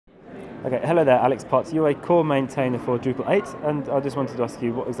Okay, hello there, Alex Pott. You're a core maintainer for Drupal 8, and I just wanted to ask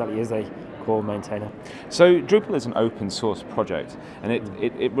you what exactly is a core maintainer? So Drupal is an open source project, and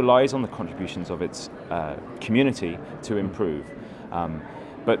it relies on the contributions of its community to improve.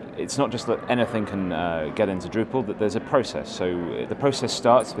 But it's not just that anything can get into Drupal, that there's a process. So the process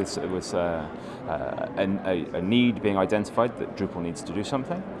starts with a need being identified that Drupal needs to do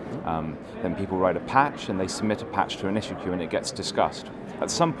something. Then people write a patch and they submit a patch to an issue queue and it gets discussed. At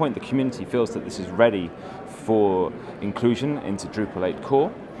some point the community feels that this is ready for inclusion into Drupal 8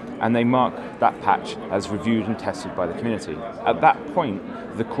 core, and they mark that patch as reviewed and tested by the community. At that point,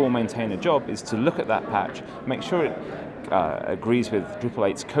 the core maintainer job is to look at that patch, make sure it agrees with Drupal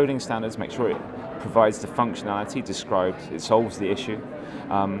 8's coding standards, make sure it provides the functionality described, it solves the issue,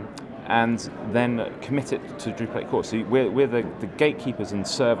 and then commit it to Drupal 8 core. So we're the gatekeepers and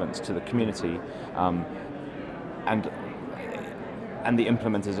servants to the community, and the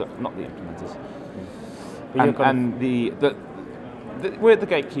implementers, not the implementers, we're the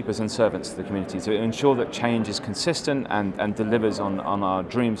gatekeepers and servants to the community to ensure that change is consistent and delivers on our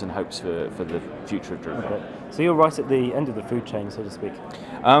dreams and hopes for the future of Drupal. Okay. So you're right at the end of the food chain, so to speak.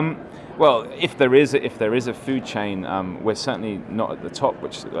 Well, if there is a food chain, we're certainly not at the top,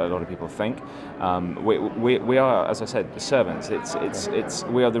 which a lot of people think. We are, as I said, the servants.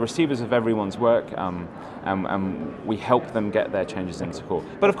 We are the receivers of everyone's work, and we help them get their changes into core.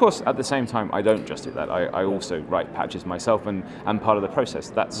 But of course, at the same time, I don't just do that. I also write patches myself, and part of the process.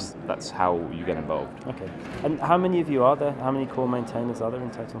 That's how you get involved. Okay. And how many of you are there? How many core maintainers are there in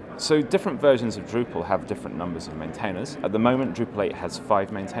total? So different versions of Drupal have different numbers of maintainers. At the moment, Drupal 8 has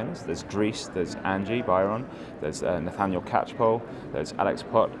 5 maintainers. There's Dries, there's Angie Byron, there's Nathaniel Catchpole, there's Alex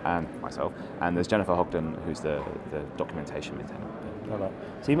Pott, and myself, and there's Jennifer Hogden, who's the documentation maintainer. All right.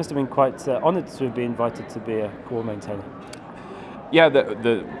 So you must have been quite honoured to be invited to be a core maintainer. Yeah,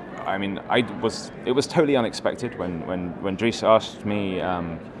 I mean, it was totally unexpected when Dries asked me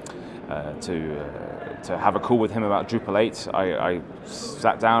to have a call with him about Drupal 8. I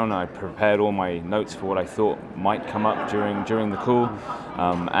sat down, I prepared all my notes for what I thought might come up during the call,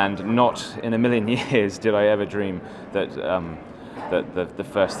 and not in a million years did I ever dream that the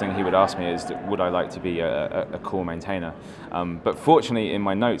first thing he would ask me is, would I like to be a core maintainer? But fortunately, in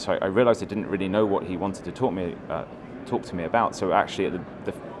my notes, I realized I didn't really know what he wanted to talk to me about. So actually,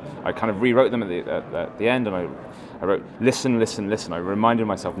 I kind of rewrote them at the end, and I wrote, listen, listen, listen. I reminded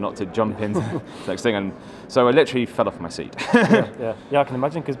myself not to jump into the next thing, and so I literally fell off my seat. Yeah, I can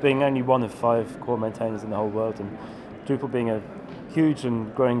imagine, because being only one of 5 core maintainers in the whole world, and Drupal being a huge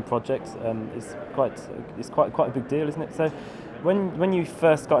and growing project, is quite a big deal, isn't it? So when you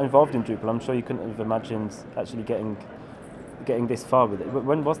first got involved in Drupal, I'm sure you couldn't have imagined actually getting this far with it.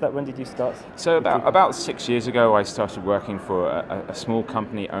 When was that? When did you start? So about 6 years ago, I started working for a small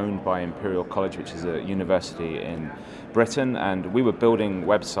company owned by Imperial College, which is a university in Britain, and we were building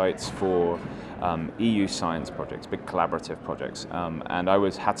websites for EU science projects, big collaborative projects, and I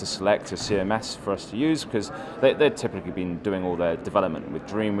had to select a CMS for us to use, because they'd typically been doing all their development with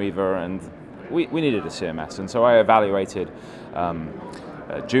Dreamweaver, and we needed a CMS, and so I evaluated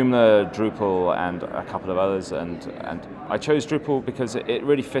Joomla, Drupal, and a couple of others, and I chose Drupal because it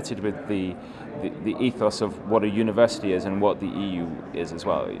really fitted with the ethos of what a university is and what the EU is as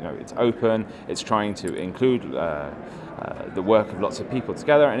well. You know, it's open, it's trying to include the work of lots of people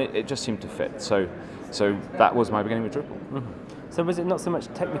together, and it just seemed to fit. So that was my beginning with Drupal. Mm-hmm. So was it not so much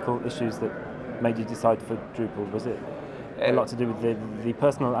technical issues that made you decide for Drupal? Was it a lot to do with the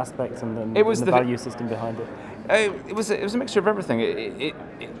personal aspects and the value system behind it? It was a mixture of everything. It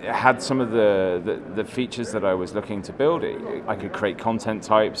had some of the features that I was looking to build. I could create content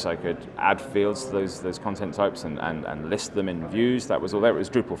types. I could add fields to those content types and list them in views. That was all there. It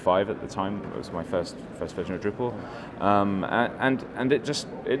was Drupal 5 at the time. It was my first version of Drupal, and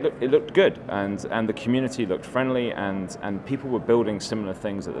it looked good, and the community looked friendly, and people were building similar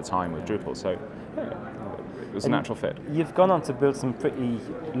things at the time with Drupal. So yeah, it was a natural fit. You've gone on to build some pretty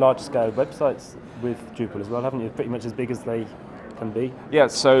large-scale websites with Drupal as well, haven't you? Pretty much as big as they can be. Yeah,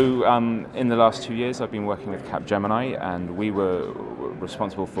 so in the last 2 years I've been working with Capgemini, and we were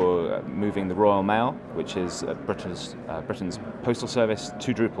responsible for moving the Royal Mail, which is Britain's postal service,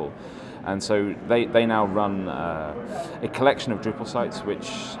 to Drupal. And so they now run a collection of Drupal sites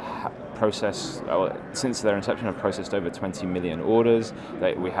which since their inception, have processed over 20 million orders.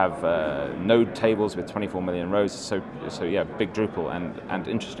 We have node tables with 24 million rows. So yeah, big Drupal, and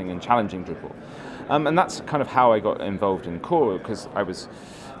interesting and challenging Drupal. And that's kind of how I got involved in core, because I was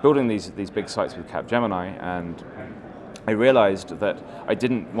building these big sites with Capgemini, and I realized that I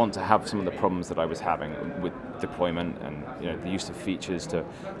didn't want to have some of the problems that I was having with deployment and the use of features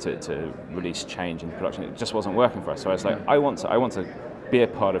to release change in production. It just wasn't working for us. So I was like, I want to be a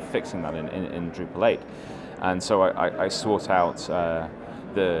part of fixing that in Drupal 8. And so I sought out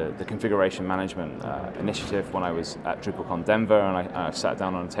the configuration management initiative when I was at DrupalCon Denver, and I sat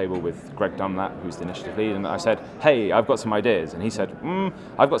down on a table with Greg Dunlap, who's the initiative lead, and I said, hey, I've got some ideas. And he said,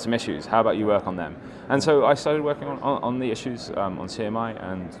 I've got some issues. How about you work on them? And so I started working on the issues on CMI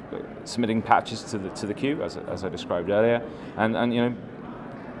and submitting patches to the queue, as I described earlier, and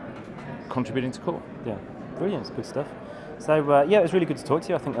contributing to Core. Yeah, brilliant, it's good stuff. So yeah, it was really good to talk to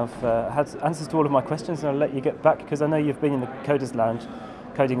you. I think I've had answers to all of my questions, and I'll let you get back because I know you've been in the Coders Lounge,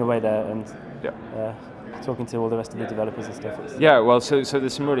 coding away there, and talking to all the rest of the developers and stuff. Yeah, well, so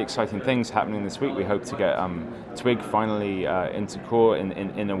there's some really exciting things happening this week. We hope to get Twig finally into Core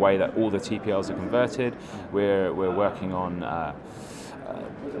in a way that all the TPLs are converted. We're working on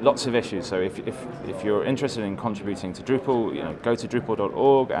lots of issues. So if you're interested in contributing to Drupal, go to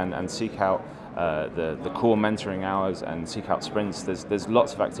Drupal.org and seek out the core mentoring hours and seek out sprints. There's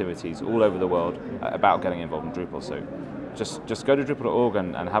lots of activities all over the world about getting involved in Drupal. So just go to Drupal.org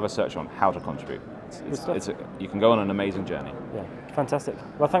and have a search on how to contribute. You can go on an amazing journey. Yeah, fantastic.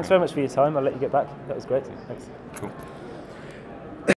 Well, thanks very much for your time. I'll let you get back. That was great. Thanks. Cool.